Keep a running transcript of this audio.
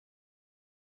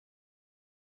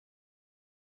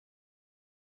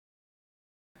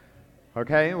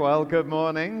Okay, well, good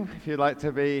morning. If you'd like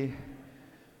to be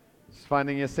just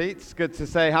finding your seats, good to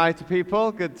say hi to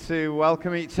people, good to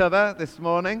welcome each other this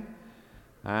morning.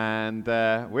 And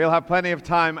we'll have plenty of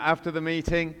time after the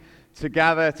meeting to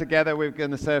gather together. We're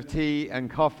going to serve tea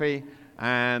and coffee,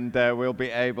 and we'll be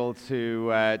able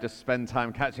to just spend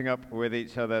time catching up with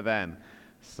each other then.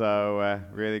 So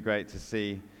really great to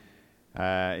see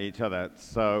each other.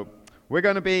 So we're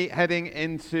going to be heading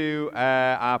into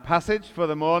our passage for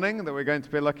the morning that we're going to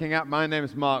be looking at. My name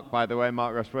is Mark, by the way,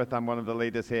 Mark Rushworth. I'm one of the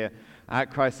leaders here at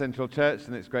Christ Central Church,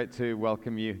 and it's great to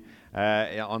welcome you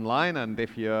online. And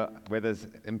if you're with us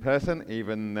in person,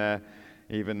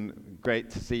 even great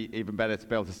to see, even better to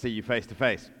be able to see you face to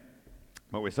face.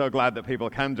 But we're so glad that people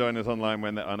can join us online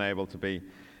when they're unable to be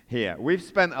here. We've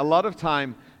spent a lot of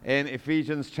time in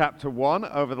Ephesians chapter 1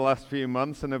 over the last few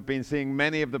months and have been seeing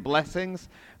many of the blessings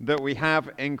that we have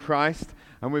in Christ.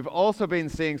 And we've also been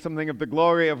seeing something of the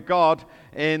glory of God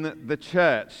in the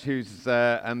church,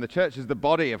 and the church is the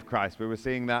body of Christ. We were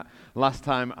seeing that last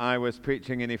time I was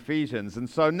preaching in Ephesians. And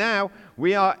so now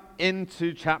we are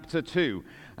into chapter 2.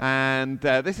 And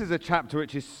this is a chapter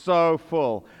which is so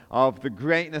full of the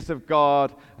greatness of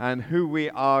God and who we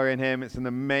are in Him. It's an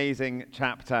amazing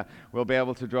chapter. We'll be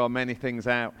able to draw many things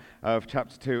out of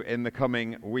chapter 2 in the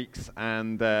coming weeks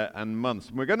and months.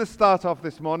 And we're going to start off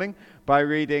this morning by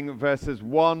reading verses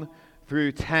 1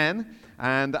 through 10.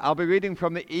 And I'll be reading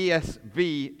from the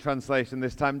ESV translation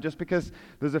this time, just because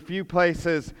there's a few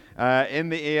places in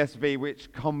the ESV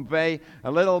which convey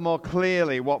a little more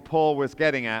clearly what Paul was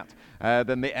getting at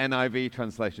than the NIV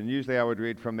translation. Usually I would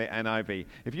read from the NIV.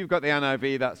 If you've got the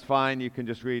NIV, that's fine. You can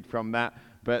just read from that.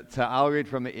 But I'll read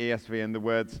from the ESV, and the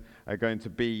words are going to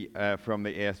be from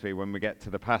the ESV when we get to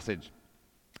the passage.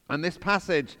 And this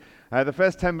passage, the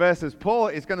first 10 verses, Paul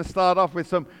is going to start off with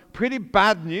some pretty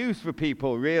bad news for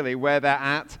people, really, where they're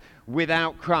at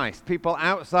without Christ. People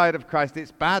outside of Christ,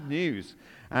 it's bad news.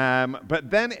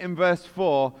 But then in verse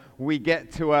 4, we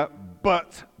get to a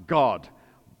but God.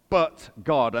 But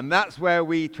God. And that's where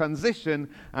we transition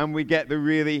and we get the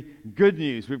really good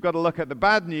news. We've got to look at the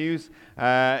bad news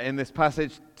in this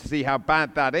passage to see how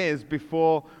bad that is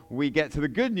before we get to the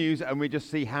good news, and we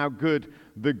just see how good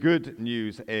the good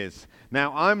news is.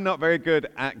 Now, I'm not very good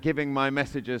at giving my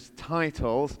messages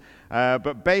titles,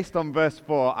 but based on verse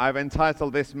 4, I've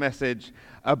entitled this message,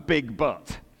 A Big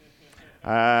But.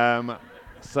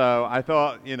 So I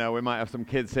thought, we might have some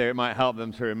kids here. It might help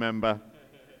them to remember.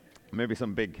 Maybe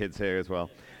some big kids here as well.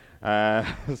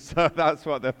 So that's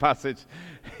what the passage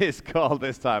is called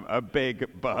this time, A Big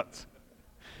But.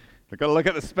 We've got to look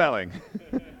at the spelling.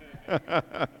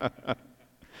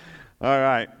 All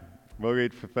right, we'll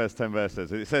read for the first 10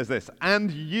 verses. It says this: And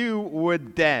you were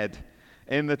dead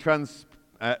in the trespasses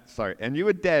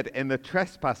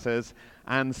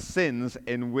and sins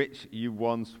in which you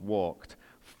once walked,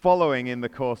 following in the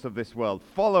course of this world,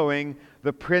 following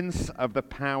the prince of the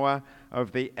power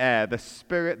of the air, the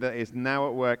spirit that is now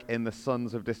at work in the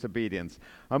sons of disobedience,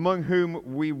 among whom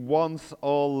we once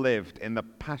all lived in the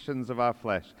passions of our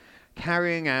flesh,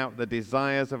 carrying out the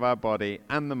desires of our body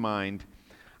and the mind,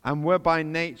 and were by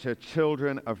nature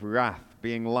children of wrath,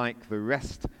 being like the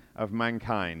rest of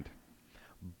mankind.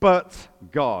 But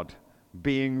God,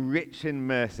 being rich in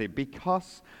mercy,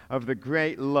 because of the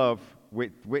great love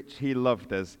with which He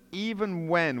loved us, even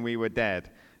when we were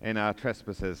dead in our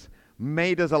trespasses,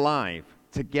 made us alive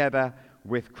together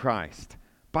with Christ.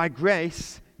 By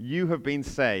grace you have been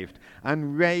saved,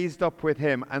 and raised up with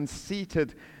Him, and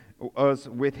seated us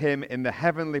with Him in the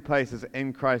heavenly places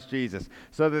in Christ Jesus,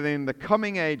 so that in the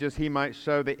coming ages He might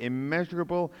show the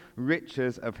immeasurable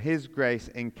riches of His grace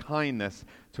in kindness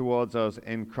towards us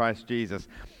in Christ Jesus.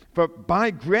 For by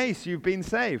grace you've been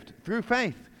saved, through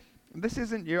faith. This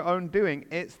isn't your own doing,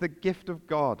 it's the gift of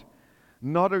God,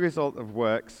 not a result of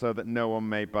works, so that no one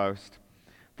may boast.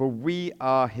 For we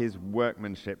are His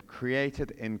workmanship,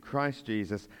 created in Christ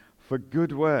Jesus for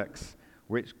good works,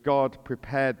 which God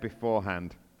prepared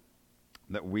beforehand,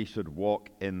 that we should walk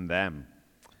in them.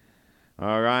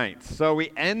 All right, so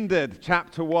we ended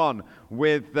chapter 1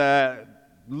 with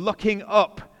looking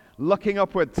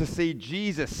upward to see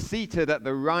Jesus seated at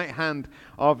the right hand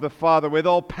of the Father with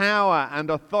all power and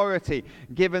authority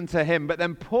given to Him. But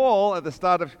then Paul, at the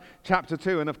start of chapter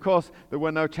 2, and of course there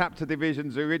were no chapter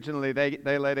divisions originally,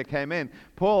 they later came in,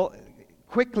 Paul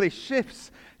quickly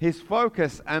shifts his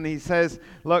focus and he says,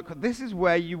 look, this is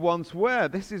where you once were.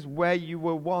 This is where you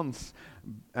were once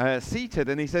seated.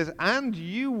 And he says, and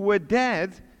you were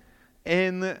dead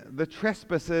in the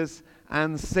trespasses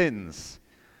and sins.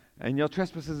 In your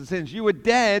trespasses and sins. You were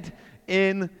dead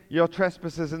in your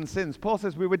trespasses and sins. Paul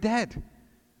says we were dead.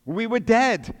 We were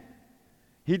dead.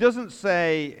 He doesn't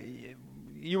say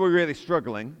you were really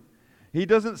struggling. He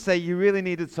doesn't say you really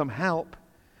needed some help.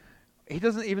 He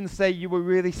doesn't even say you were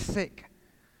really sick.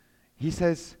 He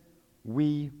says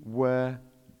we were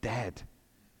dead.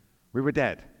 We were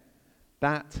dead.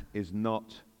 That is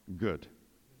not good.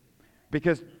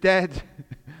 Because dead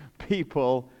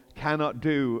people cannot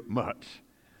do much.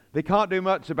 They can't do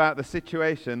much about the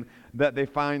situation that they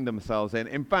find themselves in.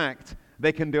 In fact,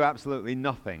 they can do absolutely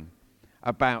nothing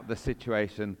about the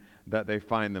situation that they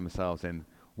find themselves in.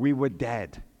 We were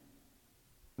dead.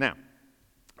 Now,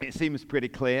 it seems pretty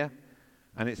clear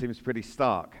and it seems pretty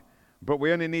stark, but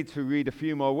we only need to read a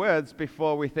few more words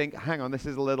before we think, hang on, this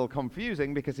is a little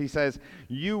confusing, because he says,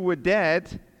 you were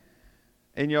dead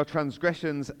in your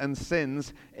transgressions and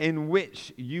sins in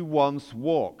which you once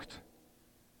walked.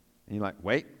 And you're like,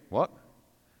 wait, what?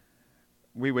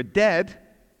 We were dead,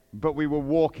 but we were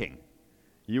walking.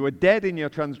 You were dead in your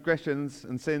transgressions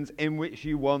and sins in which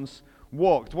you once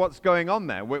walked. What's going on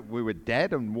there? We were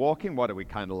dead and walking. What, are we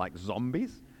kind of like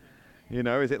zombies? You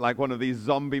know, is it like one of these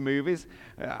zombie movies?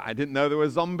 I didn't know there were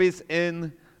zombies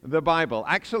in the Bible.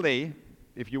 Actually,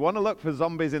 if you want to look for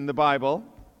zombies in the Bible,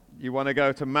 you want to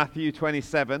go to Matthew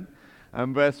 27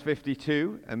 and verse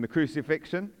 52 and the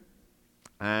crucifixion.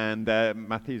 And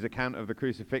Matthew's account of the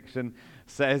crucifixion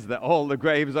says that all the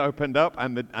graves opened up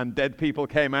and dead people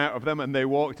came out of them and they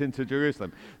walked into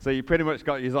Jerusalem. So you pretty much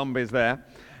got your zombies there.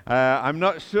 I'm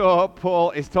not sure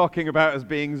Paul is talking about as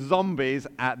being zombies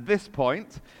at this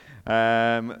point.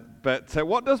 But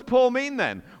what does Paul mean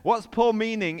then? What's Paul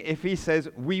meaning if he says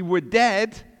we were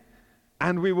dead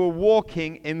and we were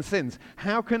walking in sins?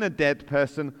 How can a dead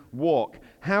person walk?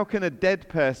 How can a dead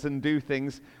person do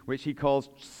things which he calls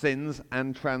sins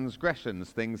and transgressions,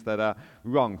 things that are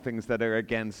wrong, things that are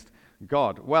against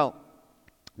God? Well,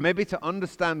 maybe to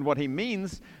understand what he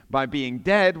means by being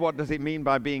dead, what does it mean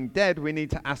by being dead, we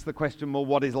need to ask the question, well,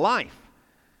 what is life?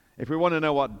 If we want to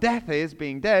know what death is,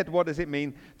 being dead, what does it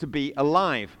mean to be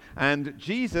alive? And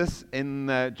Jesus,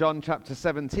 in John chapter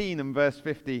 17 and verse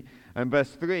 50 and verse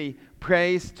 3,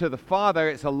 prays to the Father.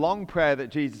 It's a long prayer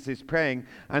that Jesus is praying.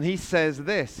 And he says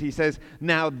this. He says,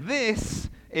 now this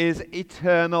is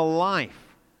eternal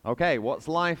life. Okay, what's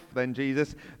life then,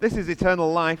 Jesus? This is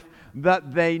eternal life,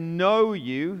 that they know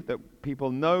you, that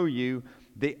people know you,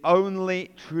 the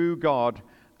only true God,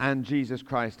 and Jesus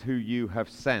Christ, who you have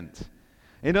sent.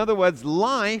 In other words,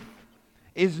 life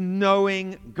is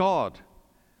knowing God,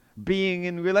 being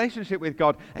in relationship with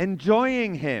God,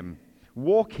 enjoying Him,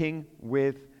 walking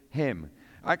with Him.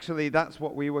 Actually, that's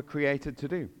what we were created to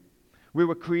do. We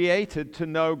were created to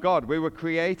know God. We were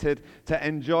created to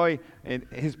enjoy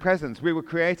His presence. We were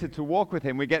created to walk with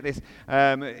Him. We get this,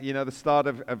 the start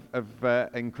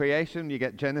of in creation. You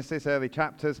get Genesis, early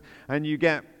chapters, and you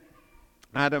get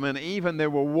Adam and Eve, and they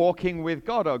were walking with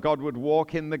God, or God would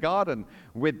walk in the garden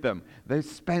with them. They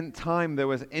spent time. There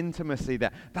was intimacy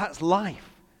there. That's life.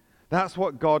 That's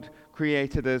what God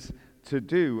created us to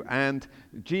do. And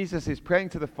Jesus is praying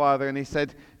to the Father, and he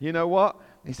said, you know what?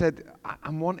 He said,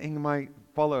 I'm wanting my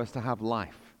followers to have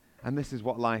life. And this is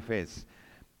what life is.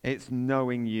 It's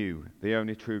knowing you, the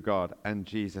only true God, and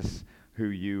Jesus, who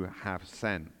you have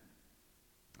sent.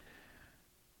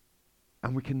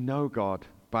 And we can know God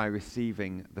by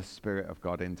receiving the Spirit of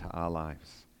God into our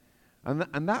lives.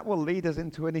 And that will lead us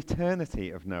into an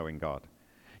eternity of knowing God.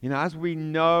 You know, as we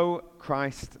know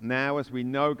Christ now, as we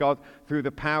know God through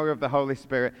the power of the Holy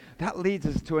Spirit, that leads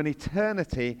us to an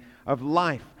eternity of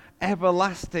life,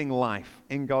 everlasting life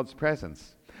in God's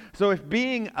presence. So if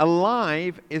being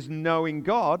alive is knowing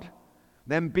God,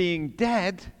 then being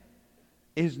dead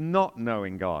is not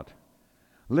knowing God.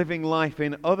 Living life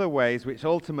in other ways which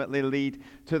ultimately lead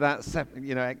to that,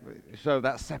 show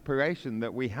that separation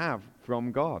that we have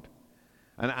from God.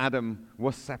 And Adam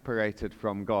was separated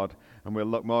from God, and we'll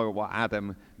look more at what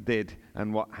Adam did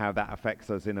and how that affects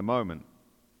us in a moment.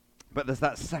 But there's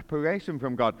that separation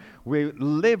from God. We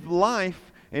live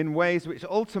life in ways which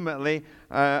ultimately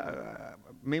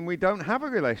mean we don't have a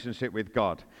relationship with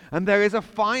God. And there is a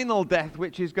final death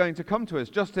which is going to come to us.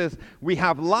 Just as we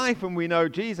have life and we know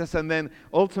Jesus, and then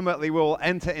ultimately we'll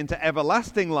enter into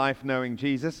everlasting life knowing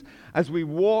Jesus, as we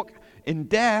walk in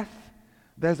death,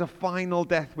 there's a final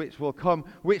death which will come,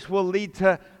 which will lead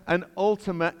to an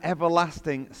ultimate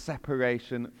everlasting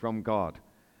separation from God.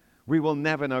 We will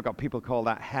never know God. People call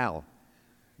that hell.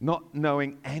 Not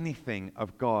knowing anything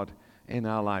of God in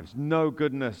our lives. No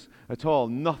goodness at all.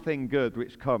 Nothing good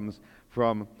which comes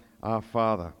from our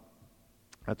Father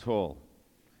at all.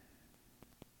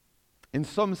 In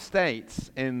some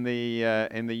states in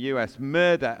the U.S.,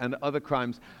 murder and other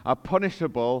crimes are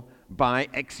punishable by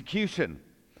execution.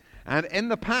 And in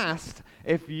the past,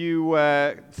 if you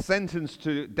were sentenced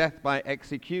to death by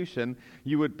execution,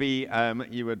 you would be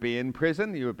in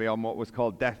prison. You would be on what was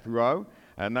called death row.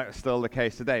 And that's still the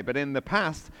case today. But in the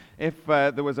past, if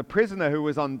there was a prisoner who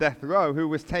was on death row who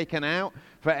was taken out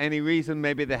for any reason,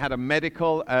 maybe they had a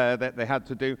medical that they had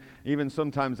to do, even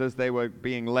sometimes as they were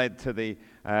being led to the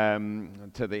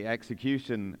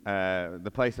execution,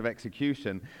 the place of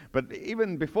execution. But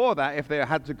even before that, if they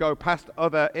had to go past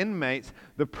other inmates,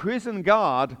 the prison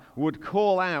guard would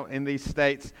call out in these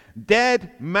states,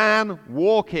 "Dead man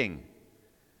walking.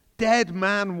 Dead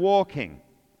man walking."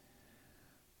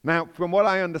 Now, from what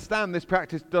I understand, this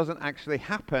practice doesn't actually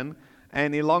happen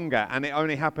any longer, and it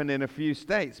only happened in a few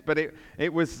states. But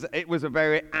it was a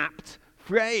very apt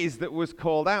phrase that was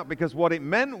called out, because what it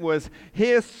meant was,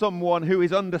 here's someone who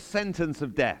is under sentence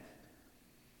of death.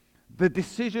 The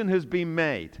decision has been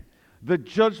made. The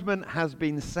judgment has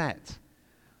been set.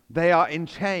 They are in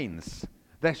chains.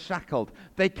 They're shackled.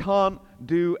 They can't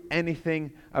do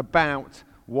anything about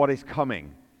what is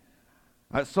coming.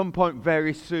 At some point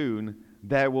very soon,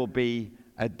 there will be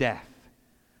a death.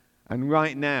 And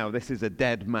right now, this is a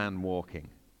dead man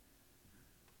walking.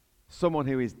 Someone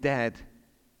who is dead,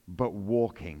 but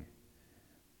walking.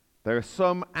 There are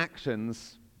some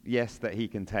actions, yes, that he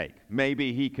can take.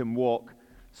 Maybe he can walk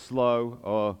slow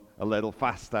or a little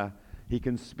faster. He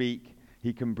can speak,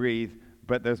 he can breathe,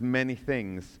 but there's many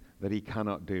things that he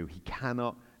cannot do. He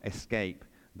cannot escape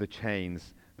the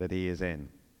chains that he is in.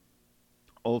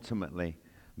 Ultimately,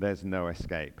 there's no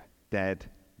escape. Dead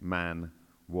man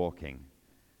walking.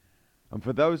 And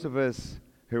for those of us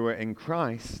who are in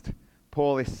Christ,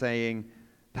 Paul is saying,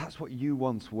 that's what you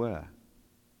once were.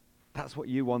 That's what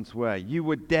you once were. You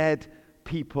were dead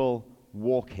people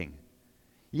walking.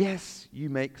 Yes, you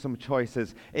make some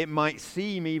choices. It might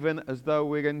seem even as though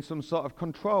we're in some sort of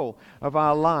control of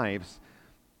our lives,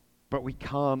 but we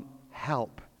can't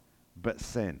help but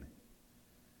sin.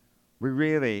 We're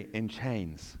really in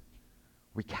chains.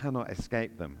 We cannot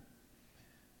escape them.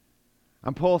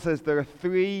 And Paul says there are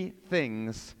three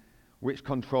things which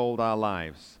controlled our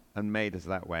lives and made us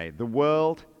that way: the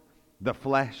world, the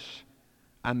flesh,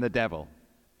 and the devil.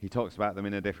 He talks about them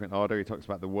in a different order. He talks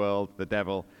about the world, the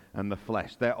devil, and the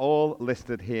flesh. They're all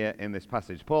listed here in this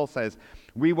passage. Paul says,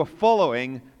 we were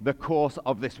following the course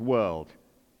of this world.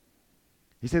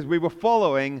 He says we were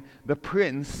following the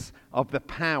prince of the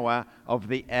power of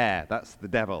the air. That's the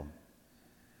devil.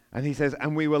 And he says,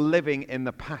 and we were living in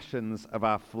the passions of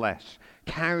our flesh,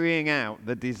 carrying out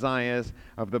the desires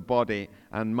of the body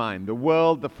and mind. The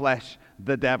world, the flesh,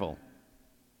 the devil.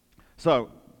 So,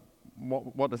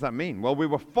 what does that mean? Well, we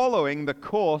were following the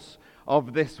course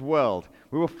of this world.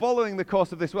 We were following the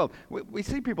course of this world. We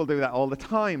see people do that all the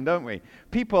time, don't we?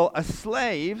 People are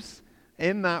slaves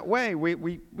in that way.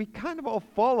 We kind of all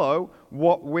follow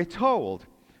what we're told.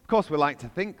 Of course, we like to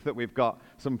think that we've got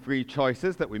some free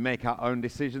choices, that we make our own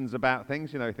decisions about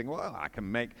things. You know, you think, well, I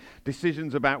can make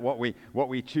decisions about what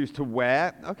we choose to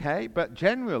wear. Okay, but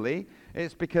generally,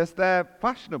 it's because they're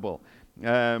fashionable.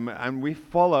 And we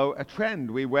follow a trend.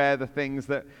 We wear the things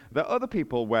that other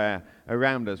people wear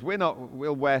around us.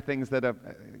 We'll wear things that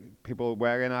people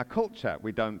wear in our culture.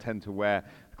 We don't tend to wear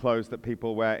clothes that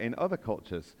people wear in other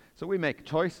cultures. So we make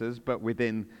choices, but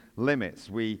within limits.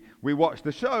 We watch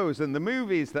the shows and the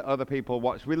movies that other people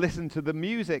watch. We listen to the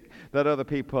music that other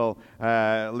people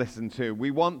listen to. We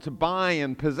want to buy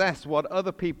and possess what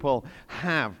other people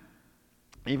have.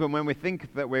 Even when we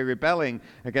think that we're rebelling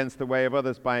against the way of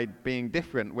others by being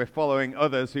different, we're following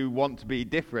others who want to be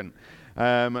different.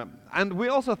 And we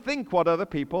also think what other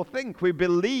people think. We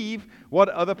believe what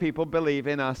other people believe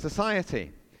in our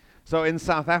society. So in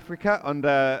South Africa,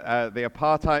 under the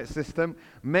apartheid system,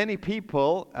 many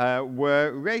people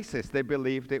were racist. They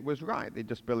believed it was right. They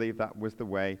just believed that was the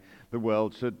way the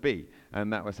world should be.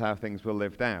 And that was how things were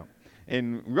lived out.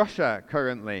 In Russia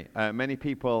currently, many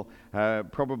people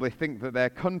probably think that their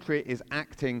country is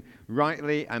acting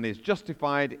rightly and is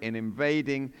justified in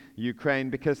invading Ukraine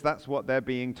because that's what they're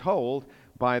being told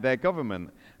by their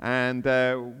government. And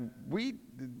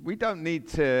we don't need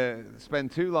to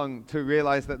spend too long to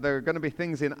realize that there are going to be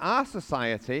things in our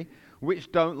society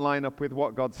which don't line up with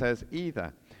what God says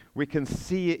either. We can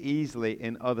see it easily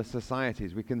in other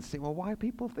societies. We can see, well, why are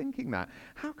people thinking that?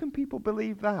 How can people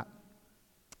believe that?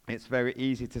 It's very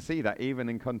easy to see that, even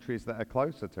in countries that are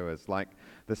closer to us, like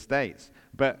the States.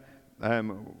 But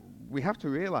we have to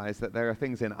realize that there are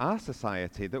things in our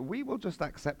society that we will just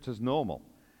accept as normal,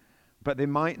 but they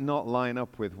might not line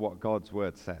up with what God's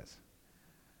word says.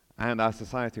 And our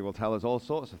society will tell us all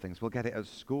sorts of things. We'll get it at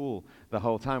school the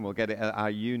whole time. We'll get it at our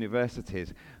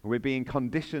universities. We're being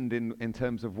conditioned in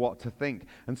terms of what to think.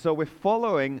 And so we're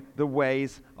following the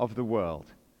ways of the world.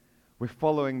 We're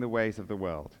following the ways of the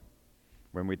world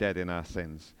when we're dead in our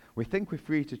sins. We think we're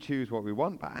free to choose what we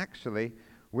want, but actually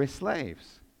we're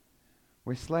slaves.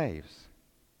 We're slaves.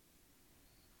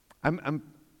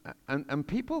 And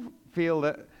people feel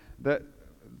that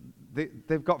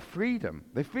they've got freedom.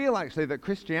 They feel actually that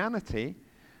Christianity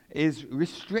is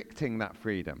restricting that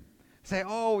freedom. Say,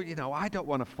 oh, I don't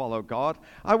want to follow God.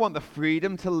 I want the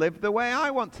freedom to live the way I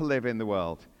want to live in the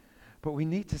world. But we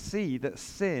need to see that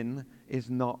sin is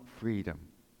not freedom.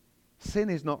 Sin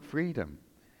is not freedom.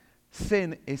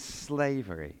 Sin is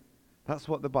slavery. That's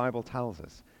what the Bible tells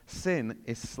us. Sin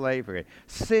is slavery.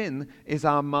 Sin is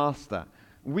our master.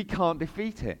 We can't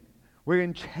defeat it. We're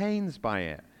in chains by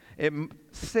it.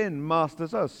 Sin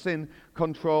masters us. Sin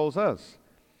controls us.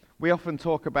 We often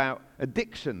talk about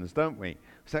addictions, don't we? We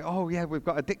say, oh yeah, we've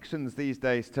got addictions these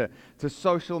days to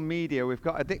social media. We've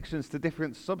got addictions to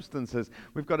different substances.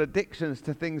 We've got addictions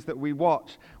to things that we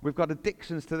watch. We've got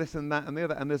addictions to this and that and the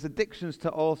other. And there's addictions to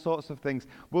all sorts of things.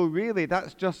 Well, really,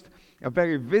 that's just a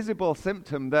very visible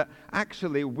symptom that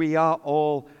actually we are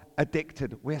all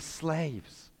addicted. We're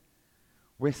slaves.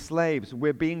 We're slaves.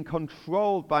 We're being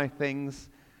controlled by things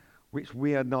which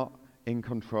we are not in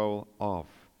control of.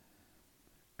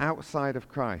 Outside of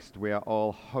Christ, we are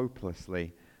all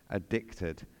hopelessly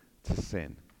addicted to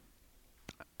sin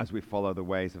as we follow the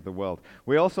ways of the world.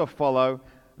 We also follow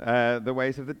the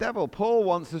ways of the devil. Paul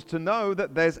wants us to know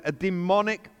that there's a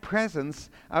demonic presence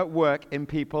at work in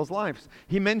people's lives.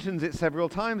 He mentions it several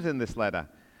times in this letter.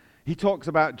 He talks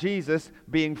about Jesus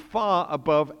being far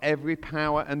above every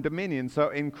power and dominion. So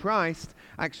in Christ,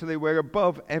 actually, we're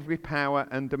above every power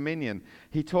and dominion.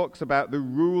 He talks about the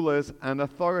rulers and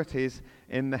authorities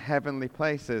in the heavenly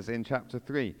places in chapter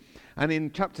 3. And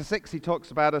in chapter 6, he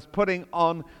talks about us putting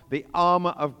on the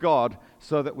armor of God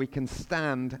so that we can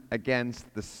stand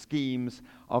against the schemes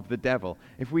of the devil.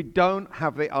 If we don't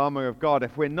have the armor of God,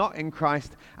 if we're not in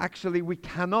Christ, actually we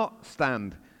cannot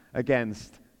stand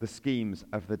against the schemes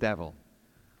of the devil.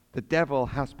 The devil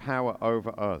has power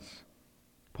over us.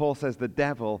 Paul says the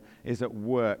devil is at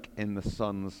work in the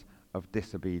sons of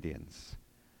disobedience.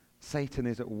 Satan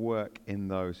is at work in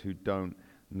those who don't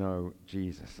know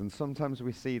Jesus. And sometimes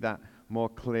we see that more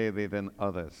clearly than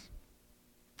others.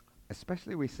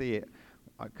 Especially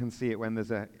I can see it when there's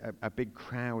a big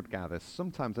crowd gathers.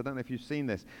 Sometimes, I don't know if you've seen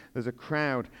this, there's a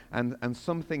crowd and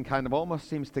something kind of almost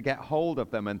seems to get hold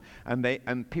of them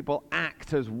and people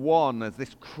act as one, as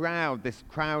this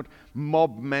crowd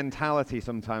mob mentality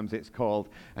sometimes it's called.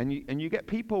 And you get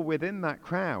people within that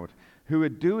crowd who are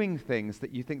doing things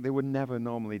that you think they would never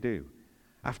normally do.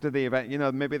 After the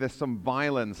event, maybe there's some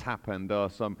violence happened or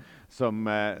some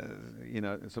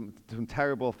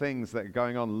terrible things that are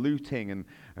going on, looting and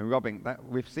robbing.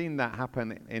 We've seen that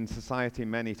happen in society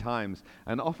many times.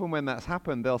 And often when that's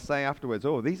happened, they'll say afterwards,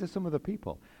 oh, these are some of the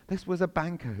people. This was a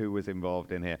banker who was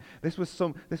involved in here. This was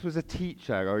a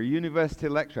teacher or a university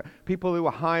lecturer. People who were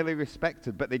highly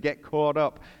respected, but they get caught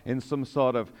up in some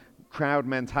sort of crowd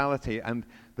mentality. And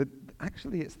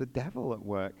actually, it's the devil at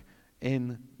work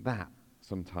in that.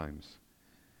 Sometimes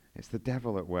it's the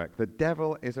devil at work. The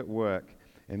devil is at work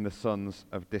in the sons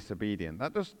of disobedience.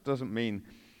 That just doesn't mean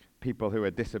people who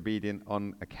are disobedient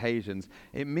on occasions.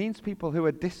 It means people who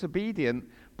are disobedient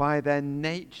by their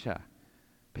nature,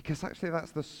 because actually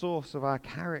that's the source of our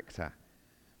character.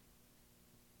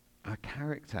 Our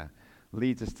character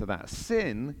leads us to that.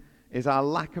 Sin is our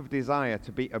lack of desire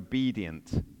to be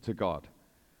obedient to God.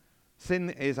 Sin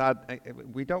is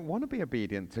we don't want to be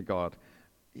obedient to God.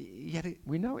 Yet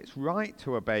we know it's right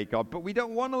to obey God, but we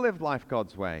don't want to live life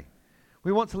God's way.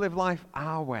 We want to live life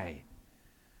our way.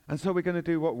 And so we're going to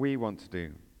do what we want to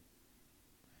do.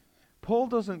 Paul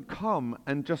doesn't come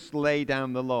and just lay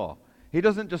down the law. He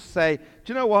doesn't just say,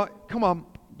 do you know what? Come on,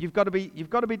 you've got to be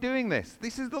doing this.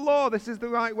 This is the law. This is the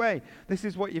right way. This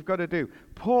is what you've got to do.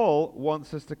 Paul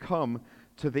wants us to come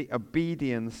to the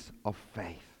obedience of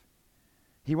faith.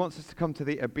 He wants us to come to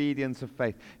the obedience of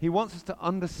faith. He wants us to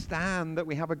understand that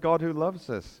we have a God who loves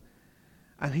us,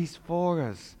 and he's for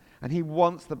us, and he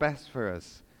wants the best for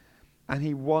us, and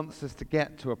he wants us to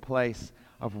get to a place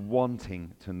of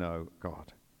wanting to know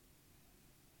God.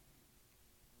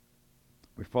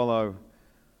 We follow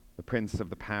the prince of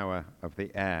the power of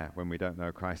the air when we don't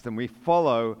know Christ, and we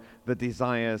follow the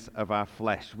desires of our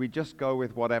flesh. We just go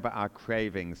with whatever our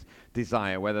cravings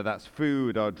desire, whether that's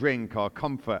food or drink or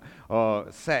comfort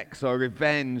or sex or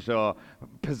revenge or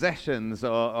possessions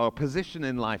or position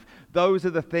in life. Those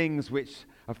are the things which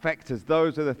affect us.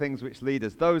 Those are the things which lead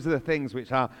us. Those are the things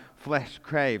which our flesh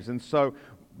craves. And so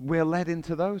we're led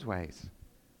into those ways.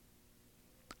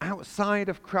 Outside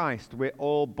of Christ, we're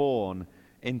all born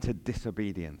into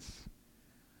disobedience.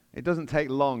 It doesn't take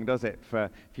long, does it,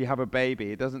 if you have a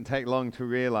baby, it doesn't take long to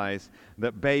realize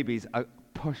that babies are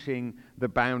pushing the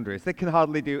boundaries. They can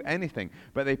hardly do anything,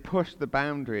 but they push the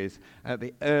boundaries at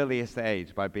the earliest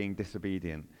age by being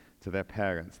disobedient to their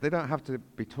parents. They don't have to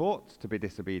be taught to be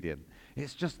disobedient.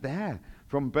 It's just there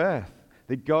from birth.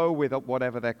 They go with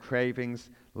whatever their cravings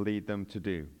lead them to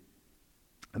do.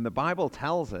 And the Bible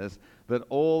tells us that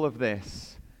all of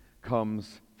this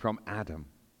comes from Adam.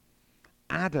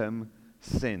 Adam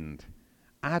sinned.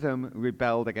 Adam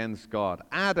rebelled against God.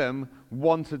 Adam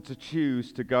wanted to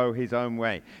choose to go his own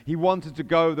way. He wanted to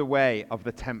go the way of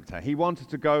the tempter. He wanted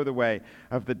to go the way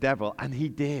of the devil, and he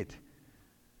did.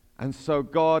 And so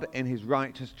God, in his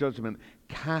righteous judgment,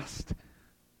 cast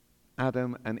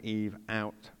Adam and Eve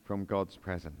out from God's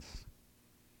presence.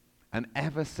 And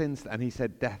ever since, and he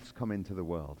said, death's come into the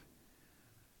world.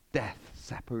 Death,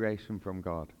 separation from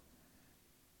God.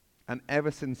 And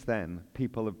ever since then,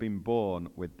 people have been born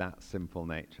with that sinful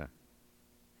nature.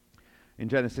 In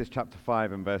Genesis chapter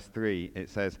 5 and verse 3, it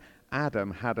says,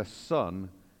 Adam had a son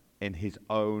in his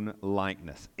own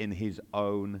likeness, in his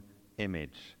own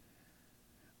image.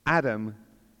 Adam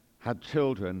had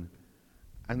children,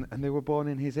 and they were born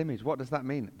in his image. What does that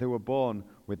mean? They were born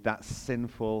with that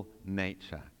sinful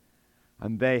nature.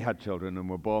 And they had children and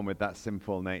were born with that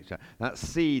sinful nature. That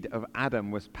seed of Adam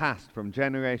was passed from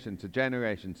generation to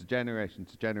generation to generation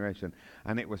to generation,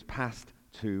 and it was passed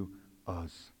to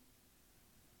us.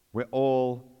 We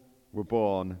all were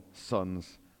born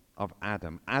sons of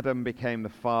Adam. Adam became the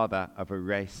father of a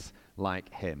race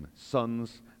like him,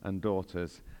 sons and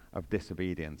daughters of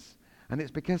disobedience. And it's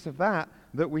because of that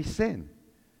that we sin.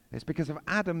 It's because of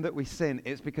Adam that we sin.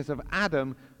 It's because of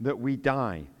Adam that we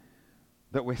die,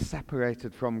 that we're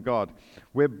separated from God.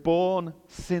 We're born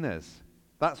sinners.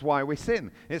 That's why we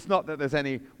sin. It's not that there's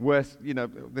any worse,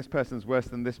 this person's worse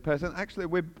than this person. Actually,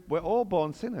 we're all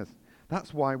born sinners.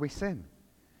 That's why we sin.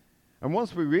 And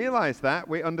once we realize that,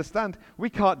 we understand we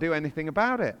can't do anything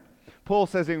about it. Paul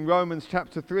says in Romans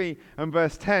chapter 3 and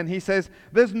verse 10, he says,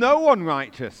 there's no one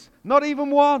righteous, not even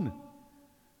one.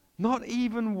 Not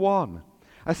even one.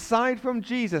 Aside from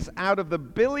Jesus, out of the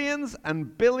billions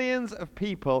and billions of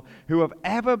people who have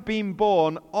ever been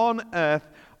born on earth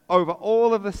over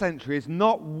all of the centuries,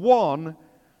 not one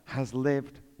has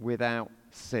lived without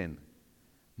sin.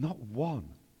 Not one.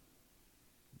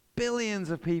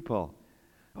 Billions of people.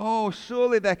 Oh,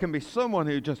 surely there can be someone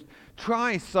who just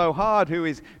tries so hard, who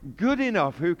is good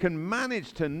enough, who can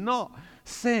manage to not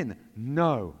sin.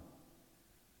 No.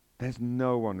 There's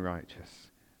no one righteous.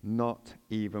 Not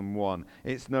even one.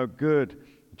 It's no good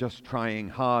just trying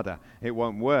harder. It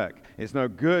won't work. It's no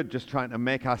good just trying to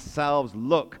make ourselves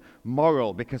look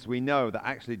moral, because we know that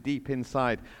actually deep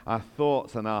inside our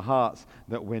thoughts and our hearts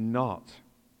that we're not.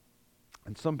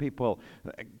 And some people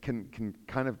can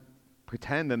kind of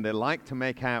pretend, and they like to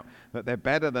make out that they're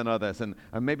better than others, and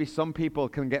maybe some people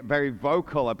can get very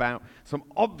vocal about some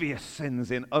obvious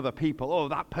sins in other people. Oh,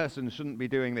 that person shouldn't be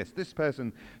doing this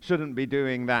person shouldn't be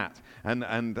doing that,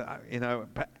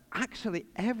 but actually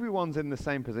everyone's in the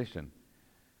same position.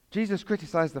 Jesus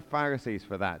criticized the Pharisees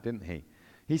for that, didn't he?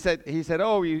 He said,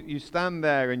 oh, you stand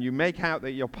there and you make out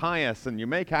that you're pious, and you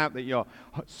make out that you're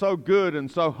so good and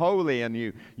so holy, and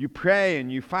you pray and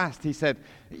you fast. He said,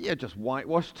 you're just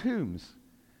whitewashed tombs.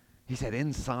 He said,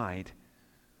 inside,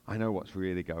 I know what's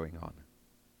really going on.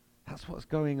 That's what's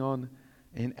going on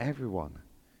in everyone.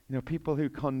 People who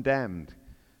condemned.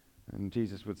 And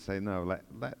Jesus would say, no,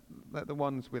 let the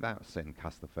ones without sin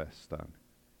cast the first stone.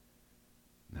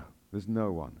 No, there's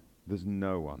no one. There's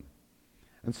no one.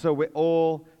 And so we're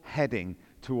all heading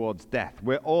towards death.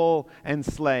 We're all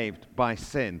enslaved by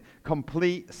sin.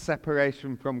 Complete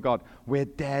separation from God. We're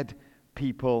dead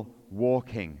people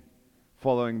walking,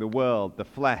 following the world, the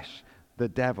flesh, the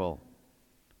devil.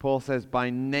 Paul says, by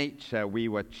nature we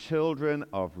were children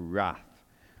of wrath,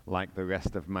 like the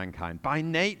rest of mankind. By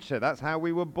nature, that's how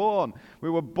we were born.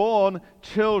 We were born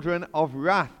children of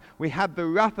wrath. We had the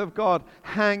wrath of God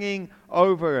hanging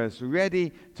over us,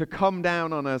 ready to come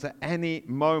down on us at any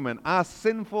moment. Our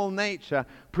sinful nature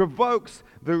provokes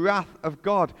the wrath of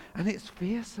God, and it's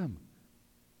fearsome.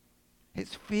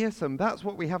 It's fearsome. That's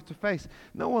what we have to face.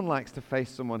 No one likes to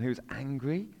face someone who's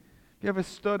angry. Have you ever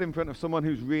stood in front of someone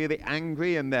who's really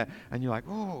angry and you're like,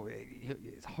 oh,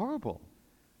 it's horrible,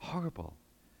 horrible.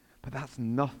 But that's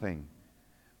nothing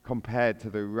compared to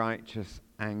the righteous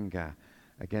anger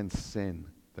against sin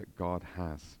that God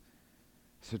has.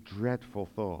 It's a dreadful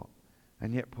thought.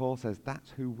 And yet Paul says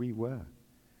that's who we were.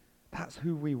 That's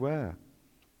who we were.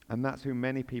 And that's who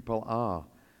many people are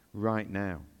right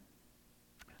now.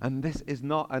 And this is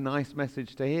not a nice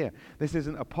message to hear. This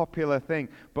isn't a popular thing.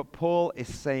 But Paul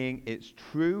is saying it's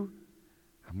true,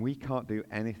 and we can't do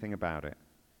anything about it.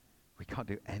 We can't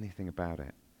do anything about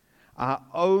it. Our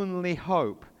only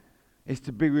hope is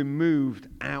to be removed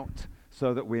out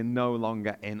so that we're no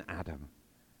longer in Adam.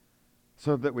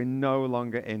 So that we're no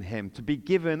longer in him. To be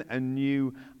given a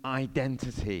new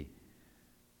identity.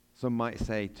 Some might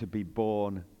say to be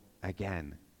born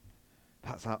again.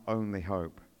 That's our only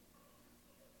hope.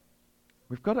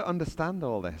 We've got to understand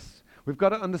all this. We've got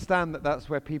to understand that that's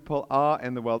where people are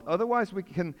in the world. Otherwise, we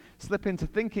can slip into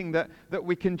thinking that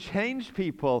we can change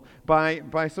people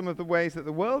by some of the ways that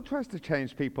the world tries to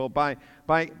change people, by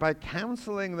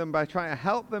counseling them, by trying to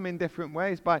help them in different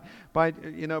ways, by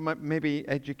maybe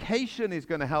education is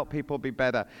going to help people be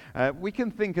better. We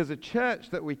can think as a church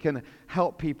that we can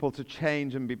help people to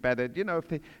change and be better. You know,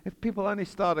 if people only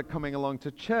started coming along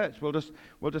to church, we'll just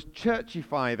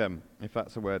churchify them, if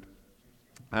that's a word.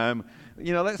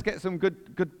 Let's get some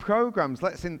good programs.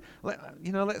 Let's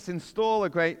install a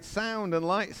great sound and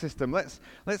light system.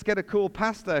 Let's get a cool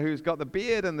pastor who's got the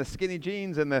beard and the skinny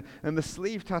jeans and the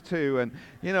sleeve tattoo,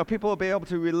 and people will be able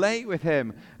to relate with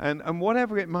him. And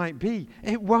whatever it might be,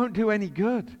 it won't do any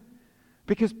good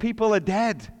because people are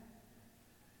dead.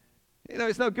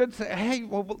 It's no good to say, hey,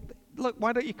 well, look,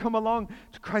 why don't you come along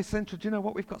to Christ Central? Do you know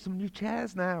what? We've got some new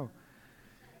chairs now.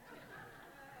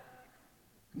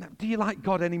 Now, do you like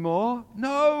God anymore?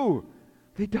 No,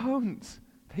 they don't.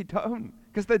 They don't,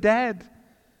 because they're dead.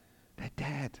 They're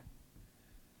dead.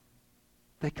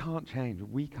 They can't change.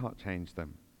 We can't change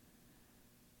them.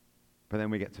 But then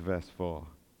we get to verse 4,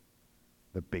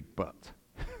 the big but.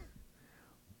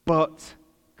 But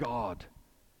God.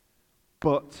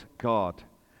 But God.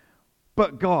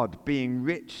 But God, being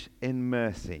rich in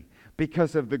mercy,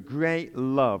 because of the great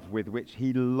love with which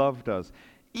he loved us,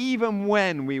 even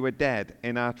when we were dead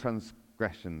in our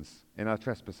transgressions, in our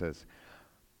trespasses,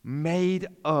 made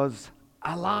us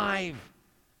alive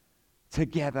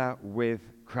together with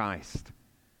Christ.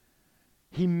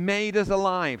 He made us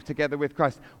alive together with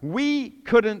Christ. We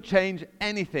couldn't change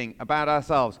anything about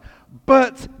ourselves,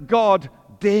 but God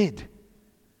did.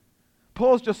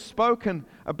 Paul's just spoken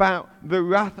about the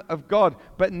wrath of God,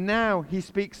 but now he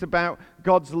speaks about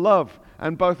God's love,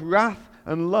 and both wrath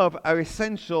and love are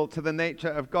essential to the nature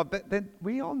of God.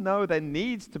 We all know there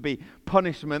needs to be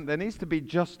punishment. There needs to be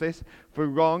justice for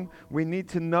wrong. We need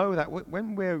to know that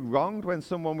when we're wronged, when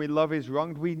someone we love is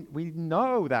wronged, we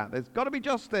know that. There's got to be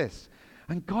justice.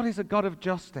 And God is a God of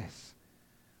justice.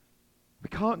 We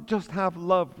can't just have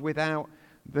love without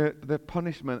the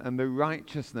punishment and the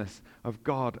righteousness of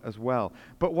God as well.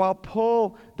 But while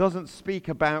Paul doesn't speak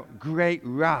about great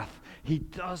wrath, he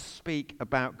does speak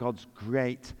about God's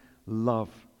great love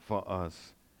for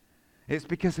us. It's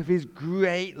because of his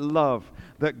great love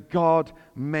that God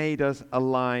made us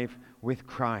alive with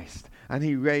Christ, and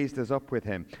he raised us up with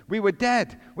him. We were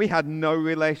dead. We had no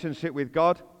relationship with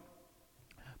God,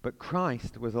 but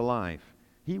Christ was alive.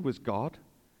 He was God.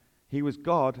 He was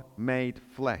God made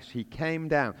flesh. He came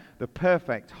down, the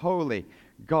perfect, holy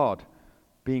God,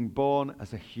 being born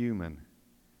as a human.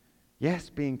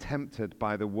 Yes, being tempted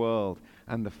by the world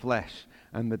and the flesh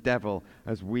and the devil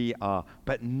as we are,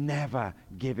 but never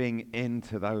giving in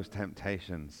to those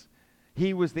temptations.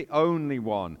 He was the only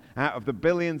one out of the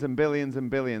billions and billions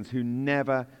and billions who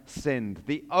never sinned.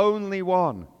 The only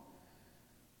one.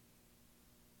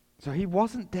 So he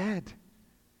wasn't dead.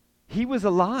 He was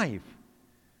alive.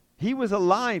 He was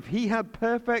alive. He had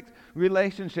perfect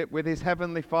relationship with his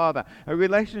heavenly Father, a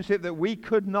relationship that we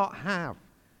could not have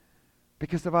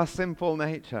because of our sinful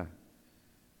nature.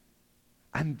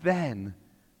 And then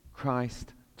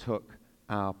Christ took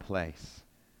our place.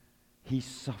 He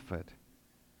suffered.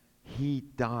 He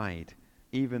died,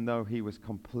 even though he was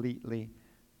completely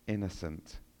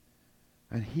innocent.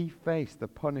 And he faced the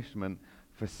punishment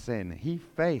for sin. He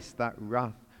faced that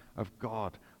wrath of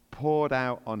God poured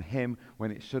out on him when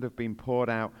it should have been poured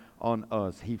out on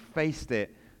us. He faced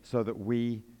it so that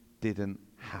we didn't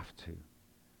have to.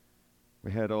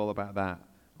 We heard all about that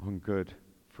on Good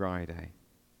Friday.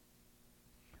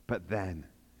 But then,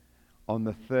 on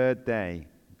the third day,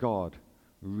 God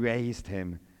raised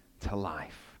him to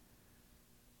life.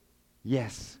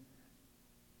 Yes,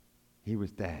 he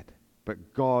was dead,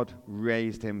 but God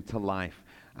raised him to life,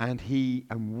 and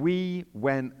we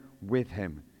went with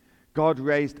him. God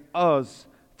raised us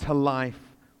to life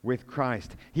with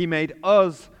Christ. He made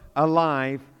us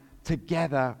alive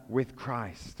together with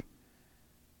Christ.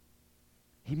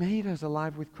 He made us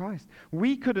alive with Christ.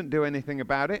 We couldn't do anything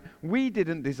about it. We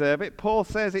didn't deserve it. Paul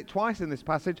says it twice in this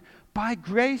passage. By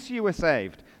grace you were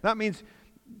saved. That means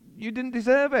you didn't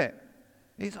deserve it.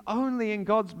 It's only in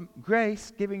God's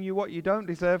grace, giving you what you don't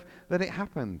deserve, that it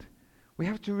happened. We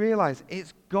have to realize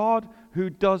it's God who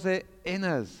does it in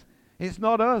us. It's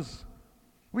not us.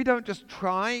 We don't just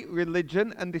try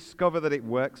religion and discover that it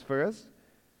works for us.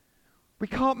 We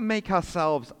can't make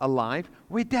ourselves alive.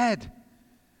 We're dead.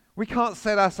 We can't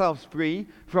set ourselves free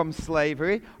from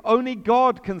slavery. Only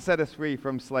God can set us free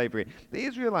from slavery. The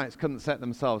Israelites couldn't set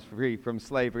themselves free from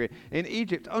slavery in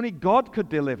Egypt. Only God could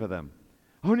deliver them.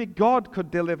 Only God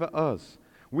could deliver us.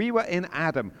 We were in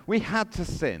Adam. We had to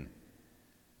sin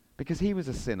because he was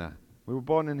a sinner. We were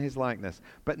born in his likeness.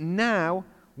 But now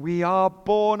we are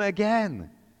born again.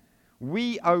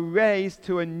 We are raised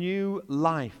to a new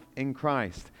life in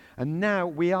Christ. And now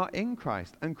we are in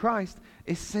Christ. And Christ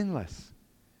is sinless.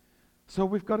 So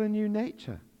we've got a new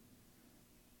nature.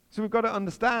 So we've got to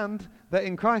understand that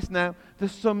in Christ now,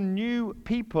 there's some new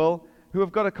people who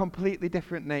have got a completely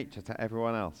different nature to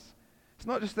everyone else. It's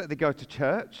not just that they go to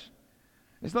church.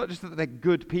 It's not just that they're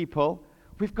good people.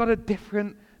 We've got a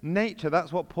different nature.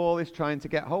 That's what Paul is trying to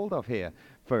get hold of here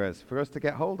for us to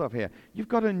get hold of here. You've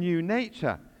got a new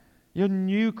nature. You're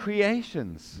new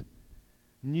creations.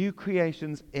 New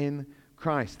creations in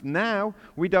Christ. Now,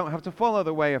 we don't have to follow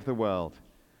the way of the world.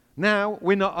 Now,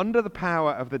 we're not under the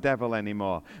power of the devil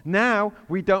anymore. Now,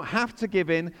 we don't have to give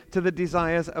in to the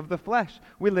desires of the flesh.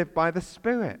 We live by the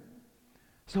Spirit.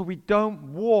 So we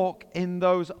don't walk in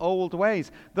those old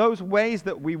ways. Those ways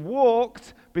that we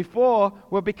walked before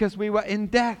were because we were in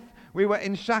death. We were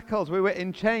in shackles. We were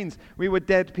in chains. We were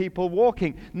dead people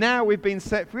walking. Now we've been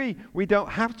set free. We don't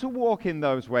have to walk in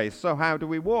those ways. So how do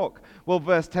we walk? Well,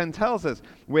 verse 10 tells us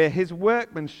we're his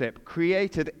workmanship,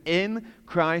 created in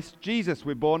Christ Jesus.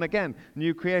 We're born again,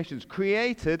 new creations,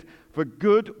 created for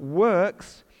good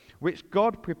works, which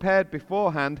God prepared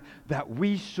beforehand that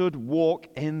we should walk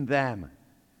in them.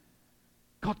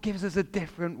 God gives us a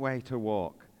different way to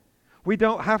walk. We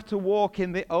don't have to walk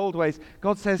in the old ways.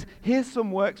 God says, here's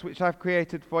some works which I've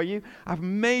created for you. I've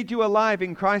made you alive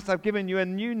in Christ. I've given you a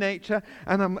new nature.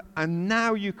 And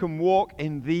now you can walk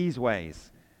in these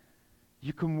ways.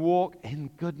 You can walk in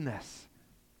goodness.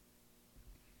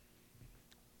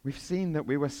 We've seen that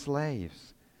we were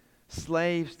slaves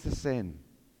to sin.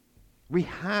 We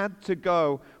had to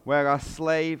go where our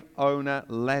slave owner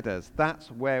led us. That's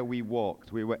where we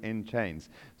walked. We were in chains.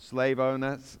 Slave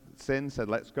owner sin said,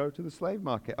 let's go to the slave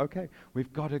market. Okay,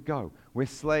 we've got to go. We're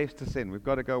slaves to sin. We've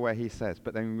got to go where he says.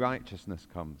 But then righteousness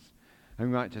comes.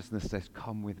 And righteousness says,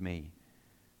 come with me.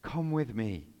 Come with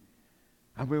me.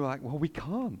 And we were like, well, we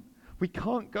can't. We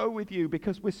can't go with you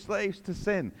because we're slaves to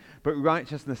sin. But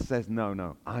righteousness says,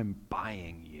 no, I'm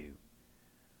buying you.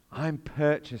 I'm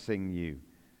purchasing you.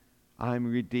 I'm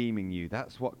redeeming you.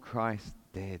 That's what Christ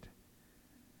did.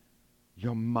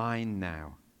 You're mine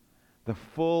now. The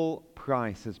full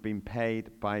price has been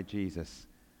paid by Jesus.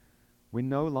 We're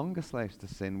no longer slaves to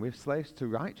sin. We're slaves to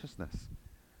righteousness.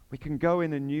 We can go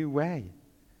in a new way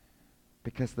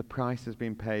because the price has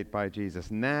been paid by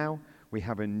Jesus. Now we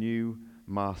have a new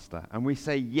master. And we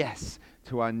say yes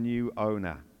to our new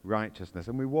owner, righteousness.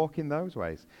 And we walk in those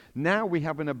ways. Now we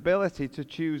have an ability to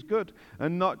choose good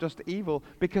and not just evil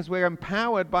because we're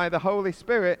empowered by the Holy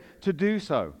Spirit to do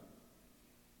so.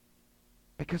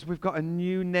 Because we've got a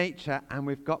new nature and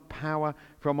we've got power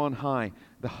from on high.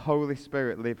 The Holy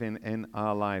Spirit living in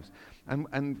our lives.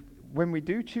 And when we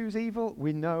do choose evil,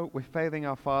 we know we're failing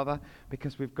our Father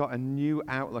because we've got a new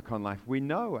outlook on life. We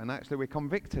know, and actually we're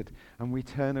convicted, and we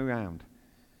turn around.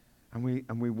 And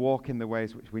we walk in the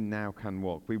ways which we now can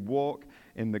walk. We walk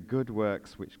in the good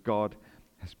works which God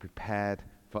has prepared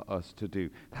for us to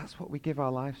do. That's what we give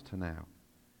our lives to now.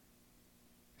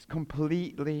 It's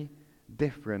completely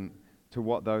different to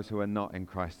what those who are not in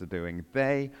Christ are doing.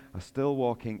 They are still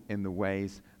walking in the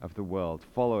ways of the world,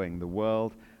 following the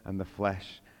world and the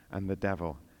flesh and the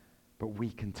devil. But we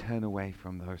can turn away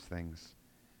from those things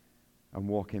and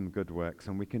walk in good works.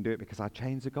 And we can do it because our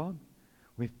chains are gone.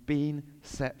 We've been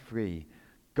set free.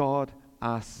 God,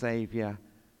 our Savior,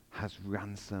 has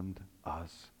ransomed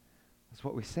us. That's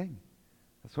what we sing.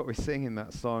 That's what we sing in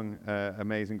that song,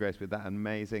 Amazing Grace, with that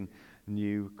amazing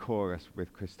new chorus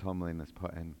with Chris Tomlin has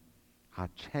put in. Our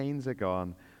chains are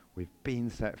gone. We've been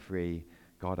set free.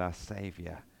 God, our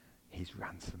Savior, he's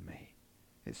ransomed me.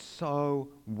 It's so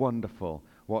wonderful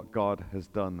what God has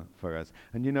done for us.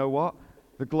 And you know what?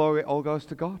 The glory all goes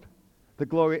to God. The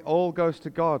glory all goes to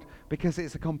God because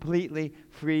it's a completely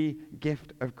free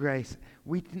gift of grace.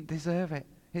 We didn't deserve it.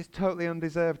 It's totally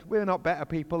undeserved. We're not better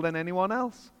people than anyone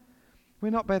else. We're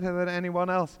not better than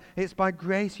anyone else. It's by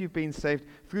grace you've been saved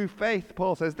through faith.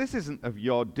 Paul says this isn't of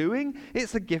your doing.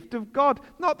 It's a gift of God,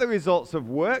 not the results of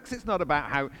works. It's not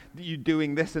about how you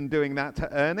doing this and doing that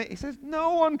to earn it. He says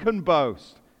no one can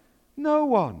boast. No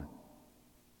one.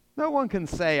 No one can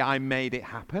say I made it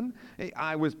happen.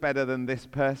 I was better than this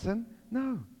person.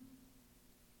 No.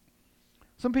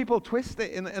 Some people twist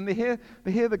it and they hear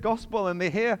the gospel and they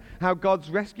hear how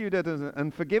God's rescued us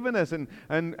and forgiven us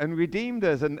and redeemed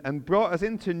us and brought us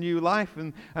into new life.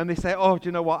 And they say, oh, do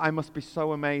you know what? I must be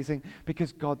so amazing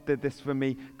because God did this for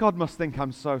me. God must think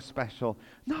I'm so special.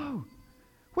 No,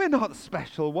 we're not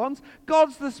special ones.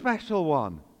 God's the special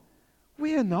one.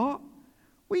 We are not.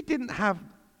 We didn't have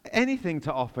anything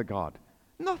to offer God.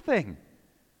 Nothing.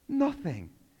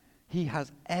 Nothing. He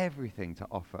has everything to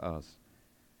offer us.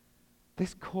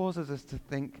 This causes us to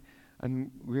think and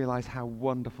realize how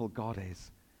wonderful God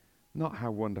is, not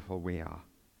how wonderful we are.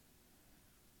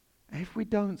 If we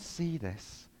don't see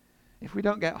this, if we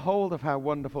don't get hold of how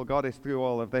wonderful God is through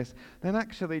all of this, then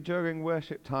actually during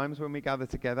worship times when we gather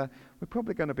together, we're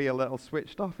probably going to be a little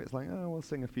switched off. It's like, oh, we'll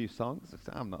sing a few songs.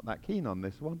 I'm not that keen on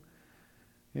this one.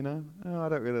 You know, oh, I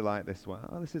don't really like this one.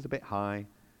 Oh, this is a bit high.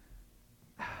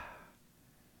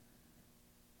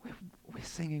 We're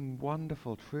singing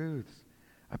wonderful truths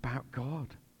about God.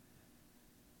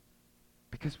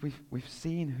 Because we've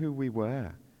seen who we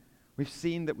were. We've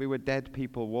seen that we were dead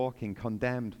people walking,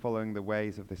 condemned, following the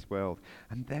ways of this world.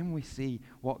 And then we see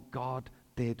what God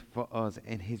did for us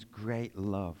in his great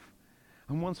love.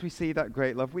 And once we see that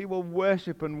great love, we will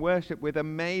worship and worship with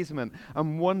amazement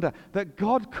and wonder that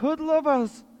God could love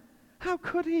us. How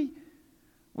could he?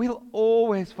 We'll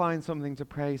always find something to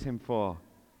praise him for.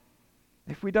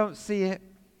 If we don't see it,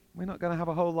 we're not going to have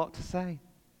a whole lot to say.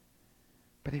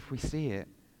 But if we see it,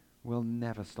 we'll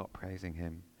never stop praising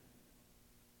him.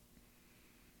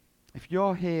 If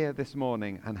you're here this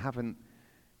morning and haven't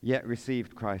yet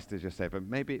received Christ as your Savior,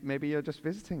 maybe you're just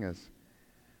visiting us,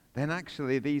 then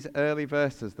actually these early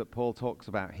verses that Paul talks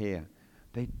about here,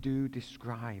 they do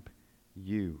describe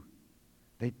you.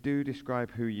 They do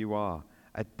describe who you are,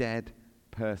 a dead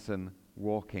person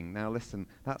walking. Now listen,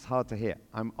 that's hard to hear.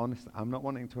 I'm honest, I'm not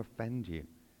wanting to offend you.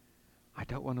 I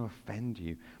don't want to offend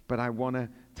you, but I want to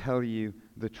tell you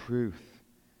the truth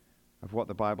of what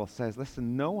the Bible says.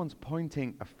 Listen, no one's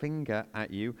pointing a finger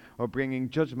at you or bringing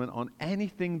judgment on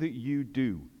anything that you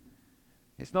do.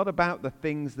 It's not about the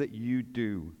things that you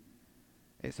do.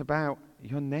 It's about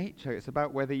your nature. It's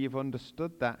about whether you've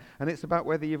understood that. And it's about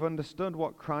whether you've understood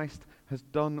what Christ has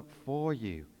done for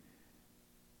you.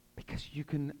 Because you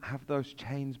can have those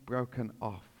chains broken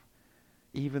off.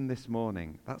 Even this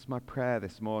morning, that's my prayer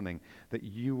this morning, that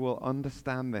you will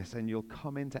understand this and you'll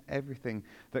come into everything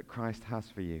that Christ has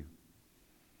for you.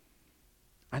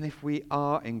 And if we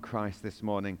are in Christ this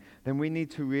morning, then we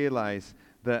need to realize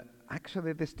that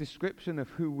actually this description of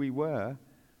who we were,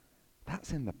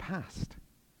 that's in the past.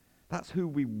 That's who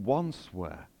we once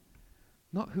were,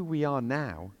 not who we are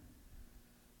now.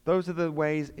 Those are the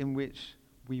ways in which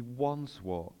we once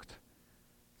walked.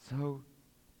 So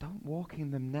don't walk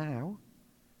in them now.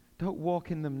 Don't walk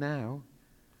in them now.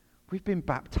 We've been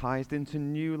baptized into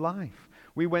new life.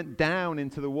 We went down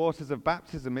into the waters of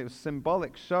baptism. It was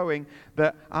symbolic, showing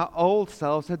that our old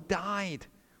selves had died.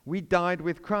 We died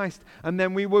with Christ, and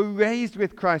then we were raised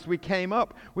with Christ. We came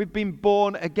up. We've been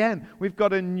born again. We've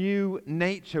got a new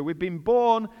nature. We've been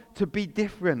born to be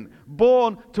different,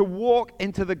 born to walk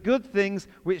into the good things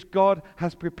which God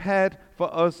has prepared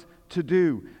for us to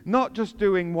do. Not just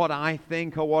doing what I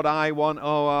think or what I want.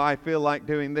 Oh, I feel like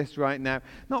doing this right now.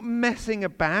 Not messing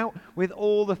about with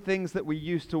all the things that we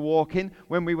used to walk in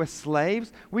when we were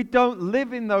slaves. We don't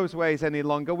live in those ways any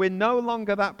longer. We're no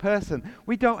longer that person.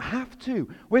 We don't have to.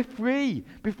 We're free.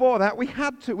 Before that, we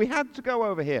had to. We had to go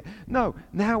over here. No,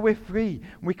 now we're free.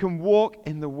 We can walk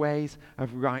in the ways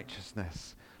of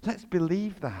righteousness. Let's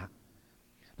believe that.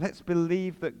 Let's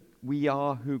believe that we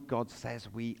are who God says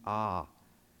we are.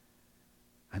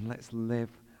 And let's live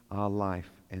our life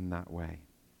in that way.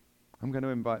 I'm going to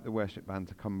invite the worship band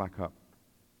to come back up.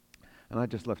 And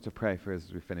I'd just love to pray for us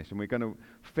as we finish. And we're going to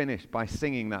finish by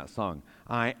singing that song,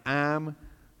 I am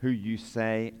who you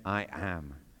say I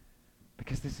am.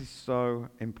 Because this is so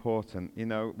important. You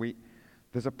know,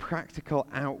 there's a practical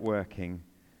outworking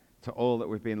to all that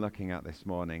we've been looking at this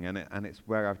morning. And it's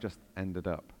where I've just ended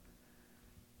up.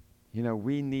 You know,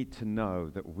 we need to know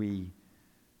that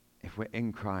if we're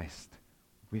in Christ,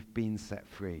 we've been set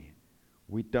free.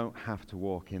 We don't have to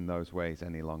walk in those ways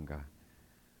any longer.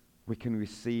 We can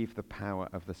receive the power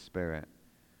of the Spirit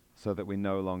so that we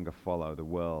no longer follow the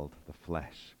world, the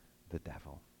flesh, the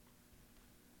devil.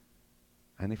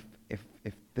 And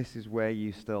if this is where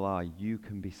you still are, you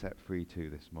can be set free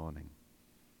too this morning.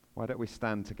 Why don't we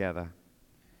stand together?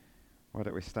 Why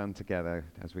don't we stand together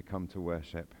as we come to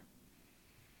worship?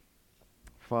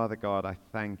 Father God, I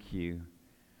thank you.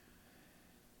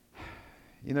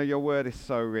 You know, your word is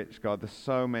so rich, God. There's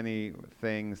so many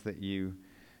things that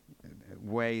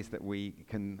ways that we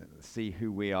can see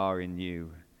who we are in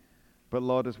you. But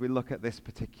Lord, as we look at this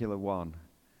particular one,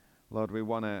 Lord, we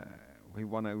want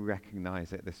to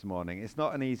recognize it this morning. It's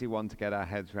not an easy one to get our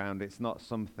heads around. It's not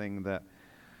something that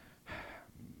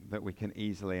we can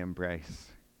easily embrace.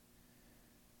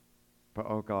 But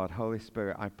oh God, Holy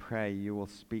Spirit, I pray you will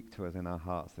speak to us in our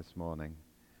hearts this morning,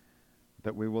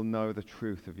 that we will know the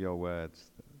truth of your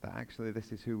words, that actually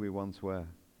this is who we once were,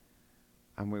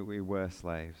 and we were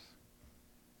slaves.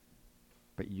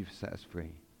 But you've set us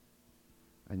free,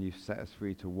 and you've set us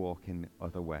free to walk in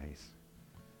other ways.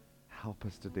 Help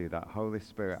us to do that. Holy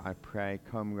Spirit, I pray,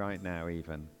 come right now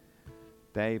even.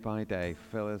 Day by day,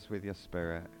 fill us with your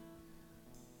Spirit.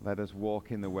 Let us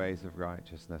walk in the ways of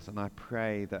righteousness. And I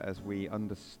pray that as we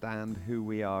understand who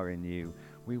we are in you,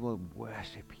 we will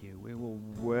worship you. We will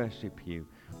worship you.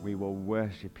 We will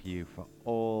worship you for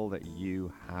all that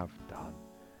you have done.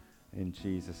 In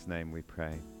Jesus' name we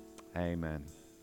pray. Amen.